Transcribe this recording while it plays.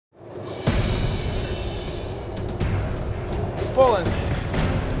pulling.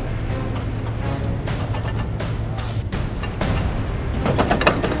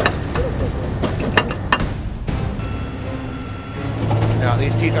 No,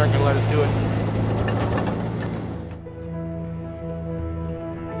 these teeth aren't gonna let us do it.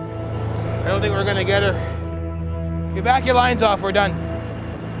 I don't think we're gonna get her. You back your lines off, we're done.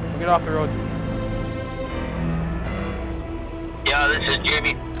 We'll get off the road. Yeah, this is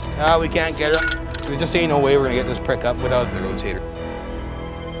Jimmy. We can't get her. There just ain't no way we're gonna get this prick up without the rotator.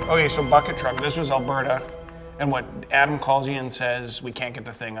 Okay, so bucket truck, this was Alberta, and what, Adam calls you and says, we can't get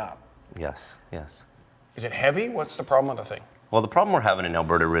the thing up. Yes, yes. Is it heavy? What's the problem with the thing? Well, the problem we're having in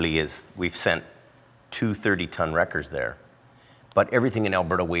Alberta really is we've sent two 30-ton wreckers there, but everything in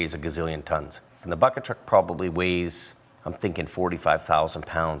Alberta weighs a gazillion tons. And the bucket truck probably weighs, I'm thinking 45,000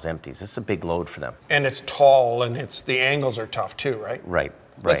 pounds empties. This is a big load for them. And it's tall, and the angles are tough too, right? Right,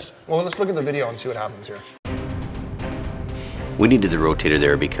 right. Let's look at the video and see what happens here. We needed the rotator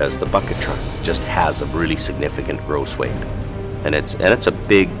there because the bucket truck just has a really significant gross weight. And it's a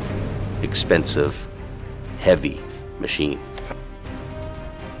big, expensive, heavy machine.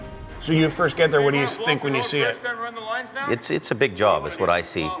 So you first get there, what do you think when you see it? It's a big job, is what I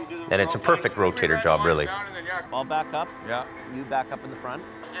see. And it's a perfect rotator job, really. I'll back up. Yeah. You back up in the front.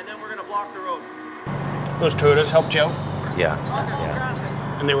 And then we're gonna block the road. Those Toyotas helped you out? Yeah,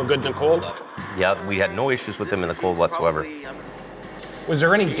 yeah. And they were good in the cold? Yeah, we had no issues with them in the cold whatsoever. Was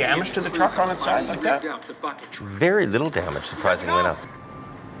there any damage to the truck on its side like that? Very little damage, surprisingly enough.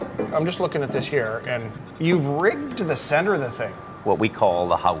 I'm just looking at this here, and you've rigged to the center of the thing. What we call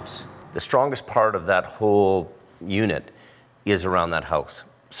the house. The strongest part of that whole unit is around that house.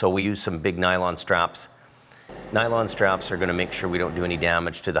 So we use some big nylon straps. Nylon straps are going to make sure we don't do any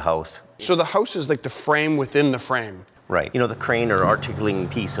damage to the house. So the house is like the frame within the frame. Right. You know, the crane or articulating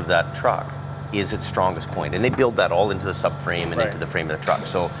piece of that truck is its strongest point. And they build that all into the subframe and into the frame of the truck.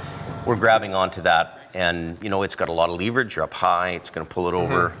 So we're grabbing onto that, and you know, it's got a lot of leverage. You're up high, it's going to pull it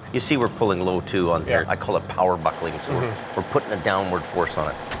over. You see we're pulling low too on there. I call it power buckling. So we're putting a downward force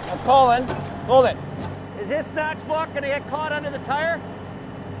on it. I'm calling. Hold it. Is this snatch block going to get caught under the tire?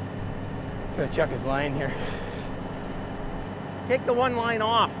 So Chuck is lying here. Take the one line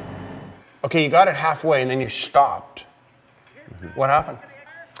off. Okay, you got it halfway and then you stopped. What happened?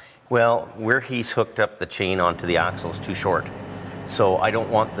 Well, where he's hooked up the chain onto the axle is too short. So I don't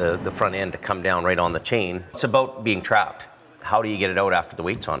want the front end to come down right on the chain. It's about being trapped. How do you get it out after the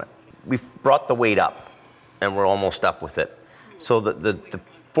weight's on it? We've brought the weight up and we're almost up with it. So the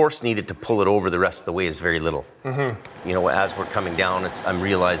force needed to pull it over the rest of the way is very little. You know, as we're coming down, I'm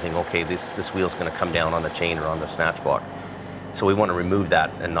realizing, okay, this wheel's gonna come down on the chain or on the snatch block. So we want to remove that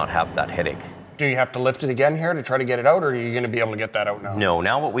and not have that headache. Do you have to lift it again here to try to get it out, or are you going to be able to get that out now? No,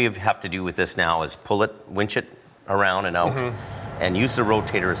 now what we have to do with this now is pull it, winch it around and out, and use the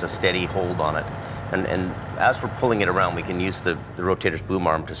rotator as a steady hold on it. And as we're pulling it around, we can use the rotator's boom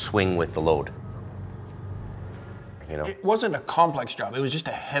arm to swing with the load. You know? It wasn't a complex job, it was just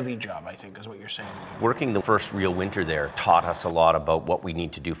a heavy job, I think, is what you're saying. Working the first real winter there taught us a lot about what we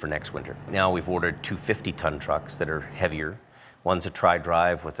need to do for next winter. Now we've ordered two 50-ton trucks that are heavier. One's a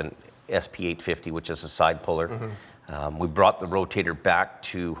tri-drive with an SP850, which is a side puller. We brought the rotator back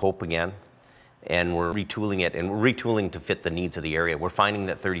to Hope again, and we're retooling it, and we're retooling to fit the needs of the area. We're finding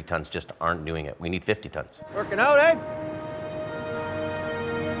that 30 tons just aren't doing it. We need 50 tons. Working out, eh?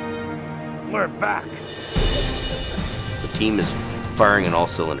 We're back. The team is firing on all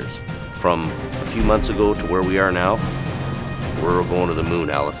cylinders. From a few months ago to where we are now, we're going to the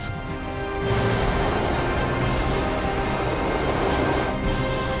moon, Alice.